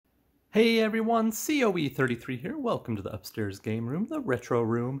Hey everyone, COE33 here. Welcome to the Upstairs Game Room, the Retro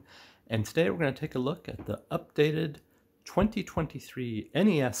Room. And today we're going to take a look at the updated 2023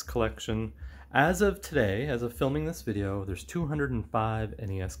 NES collection. As of today, as of filming this video, there's 205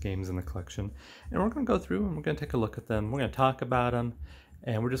 NES games in the collection. And we're going to go through and we're going to take a look at them. We're going to talk about them.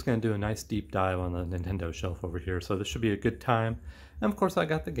 And we're just going to do a nice deep dive on the Nintendo shelf over here. So this should be a good time. And of course I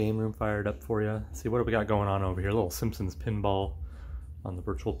got the game room fired up for you. See, what do we got going on over here? A little Simpsons pinball on the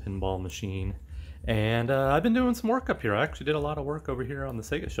virtual pinball machine. And I've been doing some work up here. I actually did a lot of work over here on the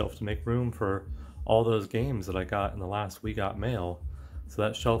Sega shelf to make room for all those games that I got in the last We Got Mail. So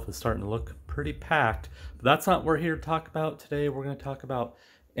that shelf is starting to look pretty packed. But that's not what we're here to talk about today. We're going to talk about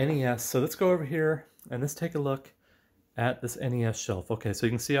NES. So let's go over here and let's take a look at this NES shelf. Okay, so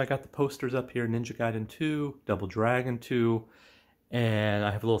you can see I got the posters up here, Ninja Gaiden 2, Double Dragon 2, and I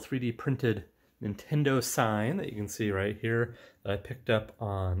have a little 3D printed Nintendo sign that you can see right here that I picked up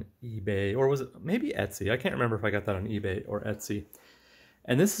on eBay, or was it maybe Etsy? I can't remember if I got that on eBay or Etsy.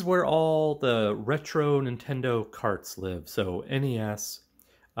 And this is where all the retro Nintendo carts live. So NES,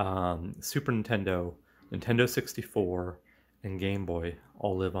 Super Nintendo, Nintendo 64, and Game Boy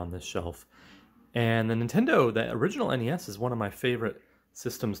all live on this shelf. And the original NES is one of my favorite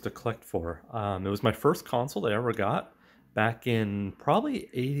systems to collect for. It was my first console that I ever got back in probably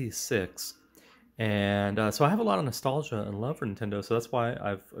 '86. And so I have a lot of nostalgia and love for Nintendo, so that's why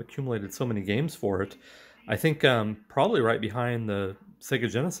I've accumulated so many games for it. I think probably right behind the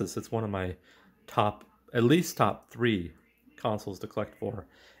Sega Genesis, it's one of my at least top 3 consoles to collect for.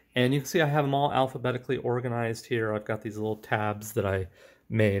 And you can see I have them all alphabetically organized here. I've got these little tabs that I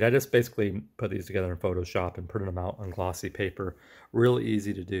made. I just basically put these together in Photoshop and printed them out on glossy paper. Really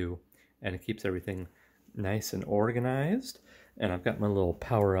easy to do, and it keeps everything nice and organized. And I've got my little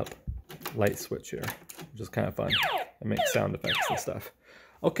power-up light switch here, which is kind of fun. It makes sound effects and stuff.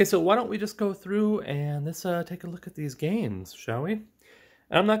 Okay, so why don't we just go through and let's take a look at these games, shall we? And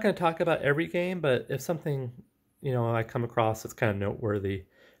I'm not going to talk about every game, but if something, I come across that's kind of noteworthy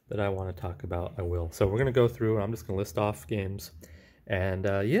that I want to talk about, I will. So we're going to go through, and I'm just going to list off games. And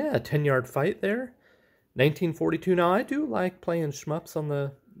yeah, 10-yard fight there. 1942. Now, I do like playing shmups on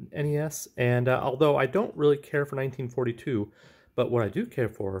the NES, and although I don't really care for 1942, but what I do care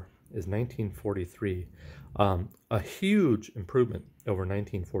for is 1943. A huge improvement over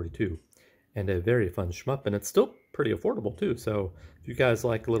 1942, and a very fun shmup, and it's still pretty affordable too. So if you guys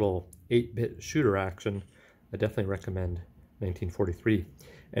like a little 8-bit shooter action, I definitely recommend 1943.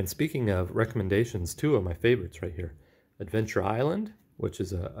 And speaking of recommendations, 2 of my favorites right here. Adventure Island, which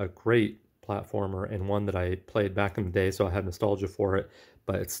is a great platformer and one that I played back in the day, so I have nostalgia for it,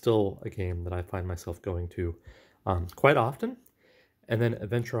 but it's still a game that I find myself going to quite often. And then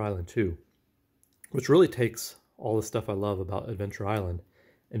Adventure Island 2, which really takes all the stuff I love about Adventure Island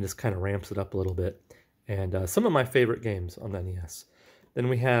and just kind of ramps it up a little bit. And some of my favorite games on the NES. Then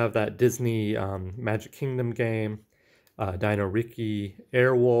we have that Disney Magic Kingdom game, Dino Riki,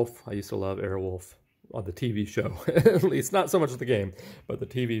 Airwolf. I used to love Airwolf on the TV show, at least not so much the game, but the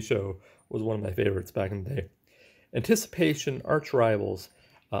TV show was one of my favorites back in the day. Anticipation, Arch Rivals,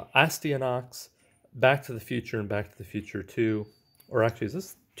 Astronaut, Back to the Future and Back to the Future 2. Or actually, is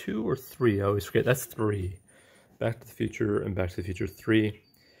this 2 or 3? I always forget. That's 3. Back to the Future and Back to the Future 3.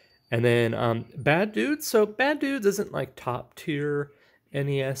 And then Bad Dudes. So Bad Dudes isn't like top tier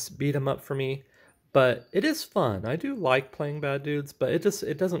NES beat 'em up for me, but it is fun. I do like playing Bad Dudes, but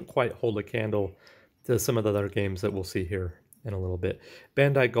it doesn't quite hold a candle to some of the other games that we'll see here in a little bit.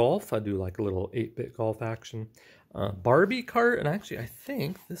 Bandai Golf. I do like a little 8-bit golf action. Barbie Cart, and actually I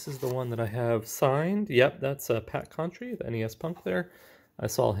think this is the one that I have signed. Yep, that's Pat Contry, the NES punk there. I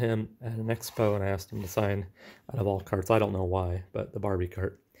saw him at an expo and I asked him to sign out of all carts. I don't know why, but the Barbie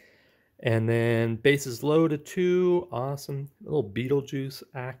Cart. And then Bases Loaded 2, awesome. A little Beetlejuice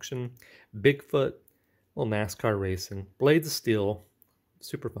action. Bigfoot, a little NASCAR racing. Blades of Steel,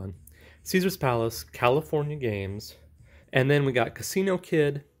 super fun. Caesar's Palace, California Games. And then we got Casino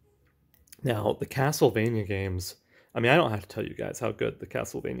Kid. Now, the Castlevania games, I mean, I don't have to tell you guys how good the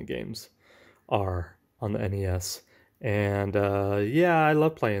Castlevania games are on the NES. And yeah, I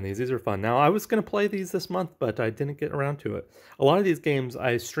love playing these. These are fun. Now, I was going to play these this month, but I didn't get around to it. A lot of these games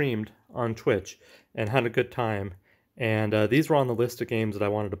I streamed on Twitch and had a good time. And these were on the list of games that I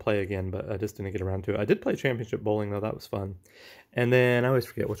wanted to play again, but I just didn't get around to it. I did play Championship Bowling, though. That was fun. And then I always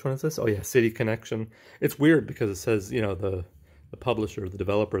forget, which one is this? Oh, yeah, City Connection. It's weird because it says, the publisher, the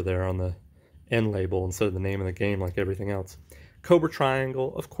developer there on the end label instead of the name of the game like everything else. Cobra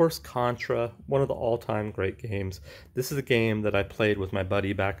Triangle, of course, Contra, one of the all-time great games. This is a game that I played with my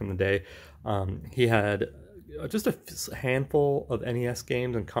buddy back in the day. He had just a handful of NES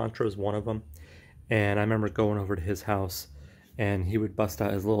games, and Contra is one of them. And I remember going over to his house, and he would bust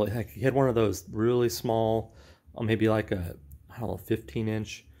out his little, he had one of those really small, maybe like a, I don't know,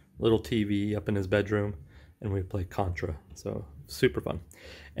 15-inch little TV up in his bedroom, and we'd play Contra. So super fun.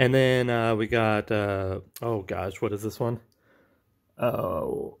 And then we got, oh gosh, what is this one?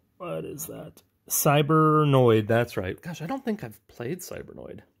 Oh, what is that? Cybernoid, that's right. Gosh, I don't think I've played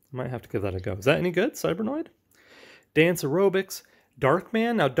Cybernoid. I might have to give that a go. Is that any good, Cybernoid? Dance Aerobics,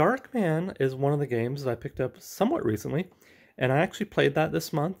 Darkman. Now, Darkman is one of the games that I picked up somewhat recently, and I actually played that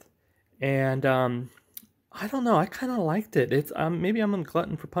this month, and I don't know, I kind of liked it. It's maybe I'm a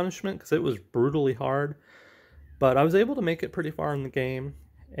glutton for punishment because it was brutally hard, but I was able to make it pretty far in the game,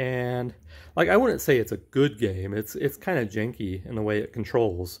 and like I wouldn't say it's a good game. It's kind of janky in the way it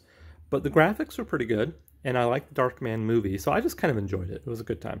controls, but the graphics were pretty good, and I liked the Darkman movie, so I just kind of enjoyed it. It was a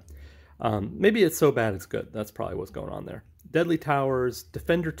good time. Maybe it's so bad it's good. That's probably what's going on there. Deadly Towers,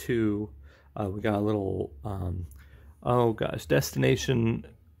 Defender 2. We got a little, oh gosh, Destination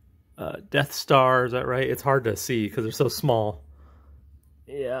Death Star. Is that right? It's hard to see because they're so small.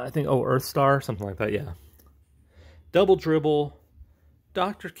 Yeah, I think, oh, Earth Star, something like that, yeah. Double Dribble,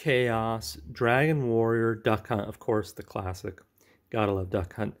 Dr. Chaos, Dragon Warrior, Duck Hunt, of course, the classic. Gotta love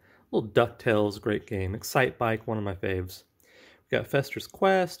Duck Hunt. Little DuckTales, great game. Excite Bike, one of my faves. We got Fester's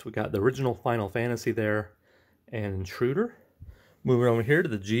Quest. We got the original Final Fantasy there. And Intruder. Moving over here to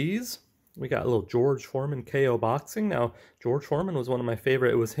the G's. We got a little George Foreman KO Boxing. Now, George Foreman was one of my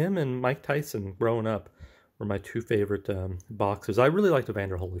favorite. It was him and Mike Tyson growing up were my two favorite boxers. I really liked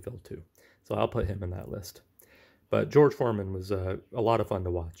Evander Holyfield too. So I'll put him in that list. But George Foreman was a lot of fun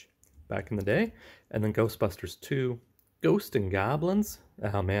to watch back in the day. And then Ghostbusters 2. Ghost and Goblins.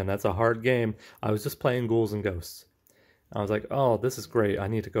 Oh man, that's a hard game. I was just playing Ghouls and Ghosts. I was like, oh, this is great. I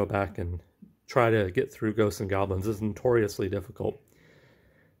need to go back and try to get through Ghosts and Goblins. This is notoriously difficult.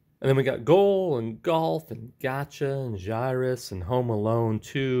 And then we got Goal and Golf and Gotcha and Gyrus and Home Alone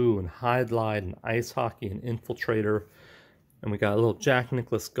 2 and Hide Light and Ice Hockey and Infiltrator. And we got a little Jack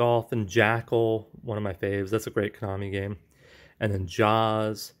Nicklaus Golf and Jackal, one of my faves. That's a great Konami game. And then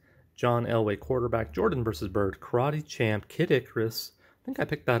Jaws, John Elway Quarterback, Jordan vs. Bird, Karate Champ, Kid Icarus. I think I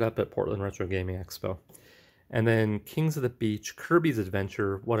picked that up at Portland Retro Gaming Expo. And then Kings of the Beach, Kirby's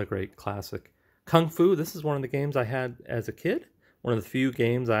Adventure, what a great classic. Kung Fu, this is one of the games I had as a kid. One of the few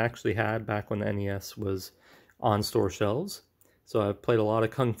games I actually had back when the NES was on store shelves. So I've played a lot of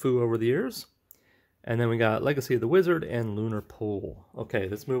Kung Fu over the years. And then we got Legacy of the Wizard and Lunar Pool. Okay,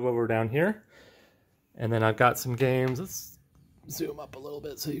 let's move over down here. And then I've got some games. Let's zoom up a little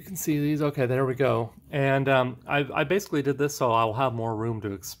bit so you can see these. Okay, there we go. And I basically did this so I'll have more room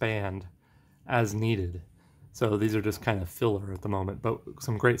to expand as needed. So these are just kind of filler at the moment, but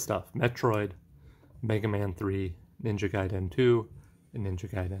some great stuff. Metroid, Mega Man 3, Ninja Gaiden 2, and Ninja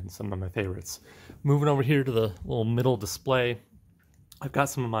Gaiden, some of my favorites. Moving over here to the little middle display, I've got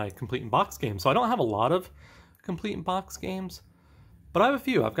some of my Complete in Box games. So I don't have a lot of Complete in Box games, but I have a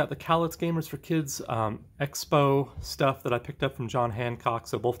few. I've got the Cowlitz Gamers for Kids Expo stuff that I picked up from John Hancock.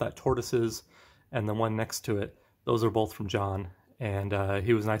 So both that Tortoises and the one next to it, those are both from John. And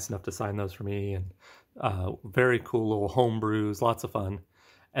he was nice enough to sign those for me. And very cool little homebrews, lots of fun.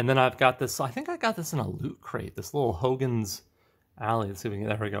 And then I've got this, I think I got this in a loot crate, this little Hogan's Alley. Let's see if we can,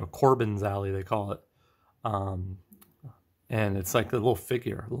 there we go, Corbin's Alley they call it. And it's like a little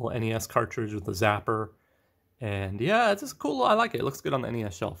figure, a little NES cartridge with a zapper. And yeah, it's just cool, I like it. It looks good on the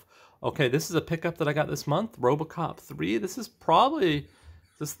NES shelf. Okay, this is a pickup that I got this month, RoboCop 3. This is probably,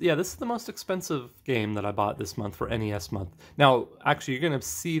 this is the most expensive game that I bought this month for NES month. Now, actually, you're going to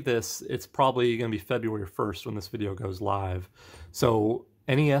see this, it's probably going to be February 1st when this video goes live. So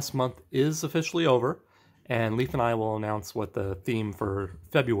NES month is officially over, and Leaf and I will announce what the theme for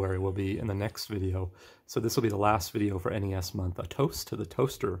February will be in the next video. So this will be the last video for NES month. A toast to the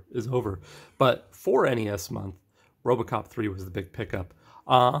toaster is over. But for NES month, RoboCop 3 was the big pickup.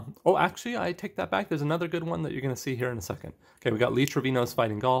 Oh, actually, I take that back. There's another good one that you're going to see here in a second. Okay, we got Lee Trevino's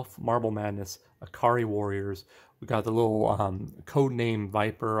Fighting Golf, Marble Madness, Akari Warriors. We got the little Codename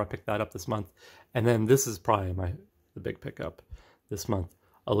Viper. I picked that up this month. And then this is probably the big pickup this month.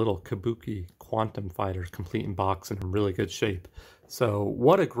 A little Kabuki Quantum Fighters Complete in Box and in really good shape. So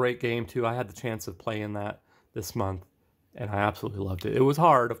what a great game too. I had the chance of playing that this month and I absolutely loved it. It was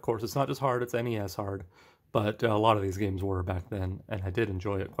hard, of course. It's not just hard, it's NES hard. But a lot of these games were back then, and I did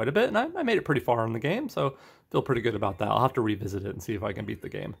enjoy it quite a bit, and I made it pretty far in the game, so feel pretty good about that. I'll have to revisit it and see if I can beat the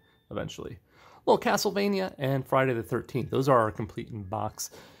game eventually. Well, Castlevania and Friday the 13th. Those are our Complete in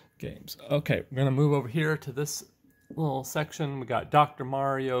Box games. Okay, we're going to move over here to this little section. We got Dr.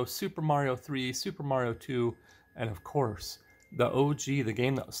 Mario, Super Mario 3, Super Mario 2, And of course, the OG, the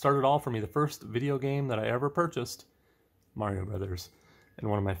game that started all for me, the first video game that I ever purchased, Mario Brothers, and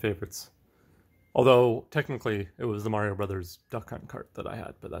one of my favorites. Although, technically, it was the Mario Brothers Duck Hunt cart that I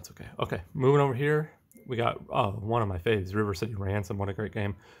had, but that's okay. Okay, moving over here, we got, one of my faves, River City Ransom, what a great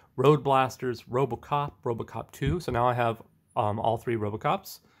game. Road Blasters, RoboCop, RoboCop 2, so now I have all 3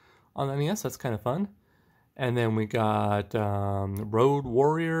 RoboCops on the NES, that's kind of fun. And then we got Road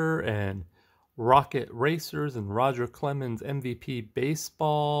Warrior and Rocket Racers and Roger Clemens MVP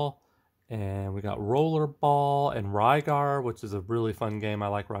Baseball. And we got Rollerball and Rygar, which is a really fun game. I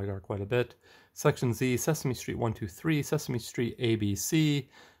like Rygar quite a bit. Section Z, Sesame Street 123, Sesame Street ABC,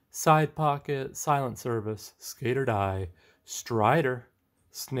 Side Pocket, Silent Service, Skate or Die, Strider,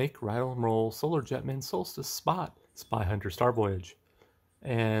 Snake, Rattle and Roll, Solar Jetman, Solstice, Spot, Spy Hunter, Star Voyage,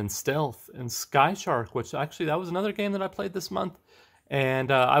 and Stealth, and Sky Shark, which actually that was another game that I played this month.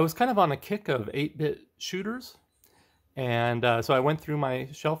 And I was kind of on a kick of 8-bit shooters. And so I went through my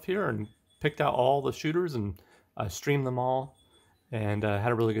shelf here and picked out all the shooters and streamed them all. And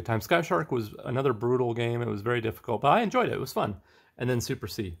had a really good time. Sky Shark was another brutal game. It was very difficult, but I enjoyed it. It was fun. And then Super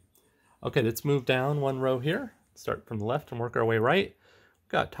C. Okay, let's move down one row here. Start from the left and work our way right.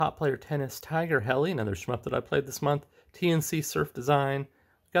 We've got Top Player Tennis, Tiger Heli, another shmup that I played this month. TNC Surf Design.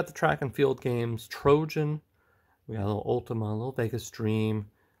 We've got the Track and Field games, Trojan. We got a little Ultima, a little Vegas Dream.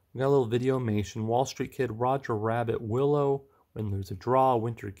 We got a little Videomation, Wall Street Kid, Roger Rabbit, Willow, When There's a Draw,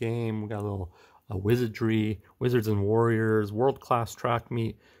 Winter Game. We got a little Wizardry, Wizards and Warriors, World Class Track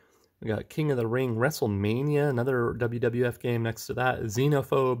Meet. We got King of the Ring, WrestleMania, another WWF game next to that,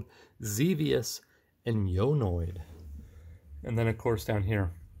 Xenophobe, Xevious, and Yonoid. And then, of course, down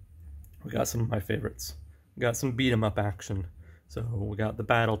here, we got some of my favorites. We got some beat-em-up action. So we got the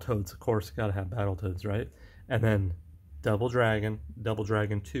Battletoads, of course, you gotta have Battletoads, right? And then Double Dragon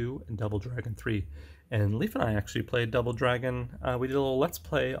 2, and Double Dragon 3. And Leaf and I actually played Double Dragon. We did a little Let's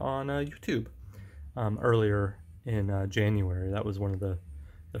Play on YouTube earlier in January. That was one of the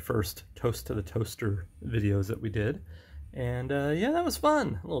first Toast to the Toaster videos that we did. And yeah, that was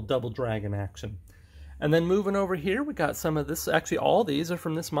fun. A little Double Dragon action. And then moving over here, we got some of this. Actually, all these are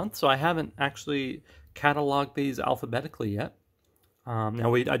from this month, so I haven't actually cataloged these alphabetically yet.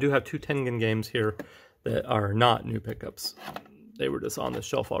 Now, I do have 2 Tengen games here that are not new pickups. They were just on the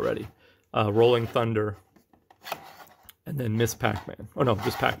shelf already. Rolling Thunder, and then Miss Pac-Man. Oh no,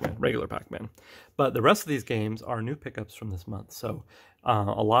 just Pac-Man, regular Pac-Man. But the rest of these games are new pickups from this month. So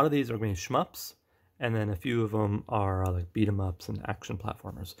a lot of these are going to be shmups, and then a few of them are like beat-em-ups and action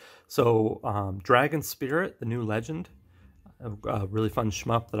platformers. So Dragon Spirit, the new Legend, a really fun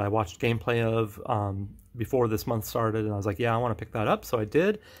shmup that I watched gameplay of before this month started, and I was like, yeah, I want to pick that up. So I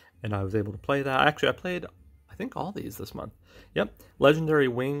did, and I was able to play that. Actually, I played, I think, all these this month. Yep. Legendary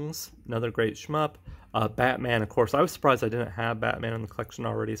Wings, another great shmup. Batman, of course. I was surprised I didn't have Batman in the collection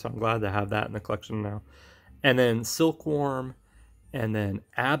already, so I'm glad to have that in the collection now. And then Silkworm, and then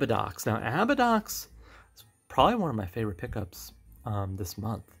Abadox. Now, Abadox is probably one of my favorite pickups this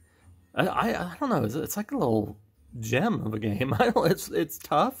month. I don't know. It's like a little gem of a game. It's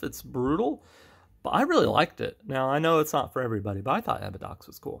tough. It's brutal. But I really liked it. Now, I know it's not for everybody, but I thought Abadox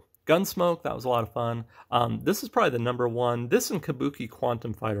was cool. Gunsmoke, that was a lot of fun. This is probably the #1. This and Kabuki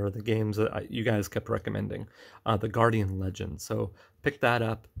Quantum Fighter are the games that you guys kept recommending. The Guardian Legend. So pick that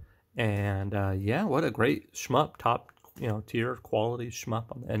up. And yeah, what a great shmup. Top tier quality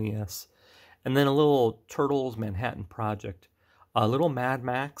shmup on the NES. And then a little Turtles Manhattan Project. A little Mad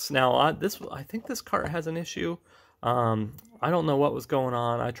Max. Now, I think this cart has an issue. I don't know what was going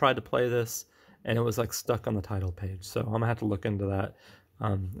on. I tried to play this, and it was like stuck on the title page. So I'm going to have to look into that.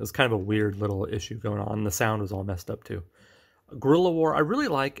 It was kind of a weird little issue going on. The sound was all messed up too. Guerrilla War. I really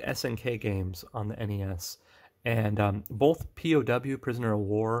like SNK games on the NES. And both POW, Prisoner of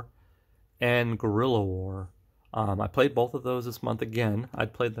War, and Guerrilla War. I played both of those this month again.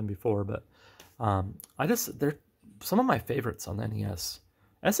 I'd played them before, but they're some of my favorites on the NES.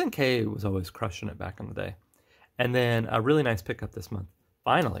 SNK was always crushing it back in the day. And then a really nice pickup this month.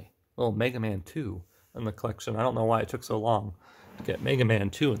 Finally, a little Mega Man 2 in the collection. I don't know why it took so long to get Mega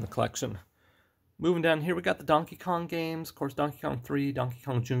Man 2 in the collection. Moving down here, we got the Donkey Kong games. Of course, Donkey Kong 3, Donkey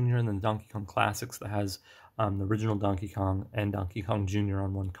Kong Jr., and then the Donkey Kong Classics that has the original Donkey Kong and Donkey Kong Jr.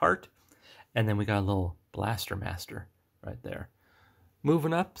 on one cart. And then we got a little Blaster Master right there.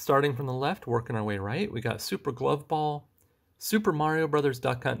 Moving up, starting from the left, working our way right, we got Super Glove Ball, Super Mario Brothers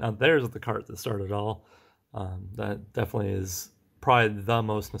Duck Hunt. Now, there's the cart that started it all. That definitely is probably the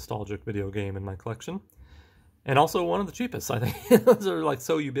most nostalgic video game in my collection. And also one of the cheapest, I think. Those are like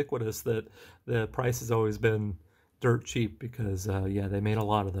so ubiquitous that the price has always been dirt cheap because, yeah, they made a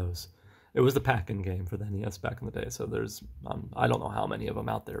lot of those. It was the pack-in game for the NES back in the day, so there's, I don't know how many of them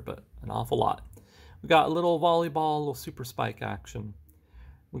out there, but an awful lot. We got a little volleyball, a little Super Spike action.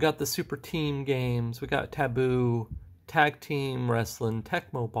 We got the Super Team games. We got Taboo, Tag Team Wrestling,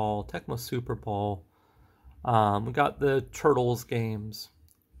 Tecmo Ball, Tecmo Super Ball. We got the Turtles games,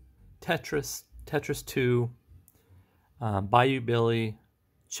 Tetris, Tetris 2, Bayou Billy,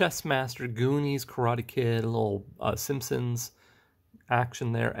 Chess Master, Goonies, Karate Kid, a little Simpsons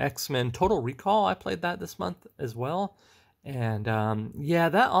action there, X-Men, Total Recall. I played that this month as well. And yeah,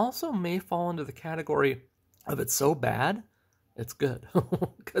 that also may fall into the category of it's so bad, it's good.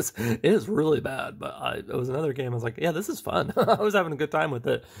 Because it is really bad. But it was another game I was like, yeah, this is fun. I was having a good time with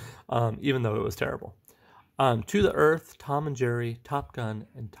it, even though it was terrible. To the Earth, Tom and Jerry, Top Gun,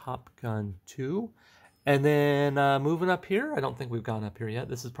 and Top Gun 2. And then moving up here, I don't think we've gone up here yet.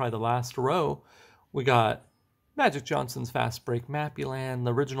 This is probably the last row. We got Magic Johnson's Fast Break, Mappyland,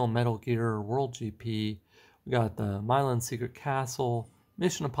 the original Metal Gear, World GP. We got the Myland Secret Castle,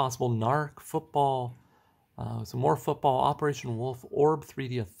 Mission Impossible, Narc, Football, some more football, Operation Wolf, Orb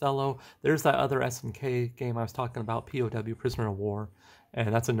 3D Othello. There's that other SNK game I was talking about, POW, Prisoner of War.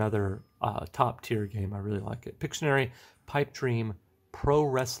 And that's another top tier game. I really like it. Pictionary, Pipe Dream, Pro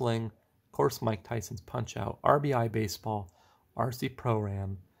Wrestling, of course Mike Tyson's Punch-Out, RBI Baseball, RC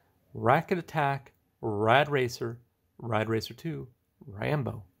Pro-Ram, Racket Attack, Rad Racer 2,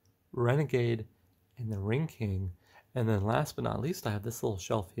 Rambo, Renegade, and the Ring King. And then last but not least, I have this little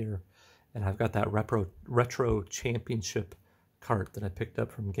shelf here, and I've got that retro championship cart that I picked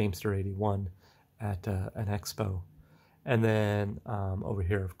up from Gamester 81 at an expo. And then over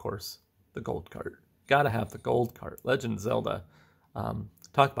here, of course, the gold cart. Gotta have the gold cart. Legend of Zelda.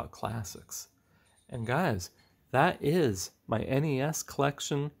 Talk about classics. And guys, that is my NES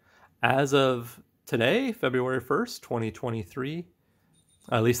collection as of today, February 1st, 2023.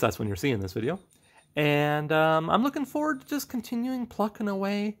 At least that's when you're seeing this video. And I'm looking forward to just continuing plucking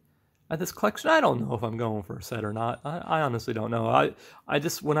away at this collection. I don't know if I'm going for a set or not. I honestly don't know. I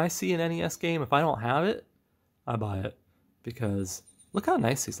just, when I see an NES game, if I don't have it, I buy it. Because look how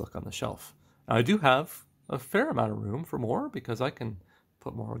nice these look on the shelf. Now, I do have a fair amount of room for more because I can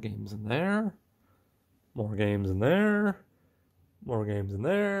put more games in there, more games in there, more games in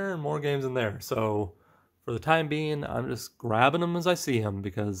there, and more games in there. So for the time being, I'm just grabbing them as I see them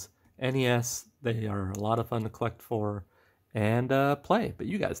because NES, they are a lot of fun to collect for and play. But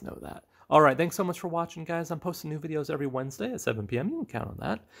you guys know that. All right, thanks so much for watching, guys. I'm posting new videos every Wednesday at 7 p.m. You can count on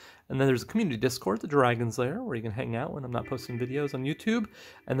that. And then there's a community Discord, the Dragon's Lair, where you can hang out when I'm not posting videos on YouTube.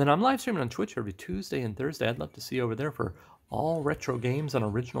 And then I'm live streaming on Twitch every Tuesday and Thursday. I'd love to see you over there for all retro games on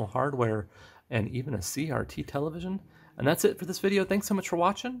original hardware and even a CRT television. And that's it for this video. Thanks so much for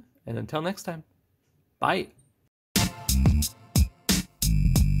watching. And until next time, bye.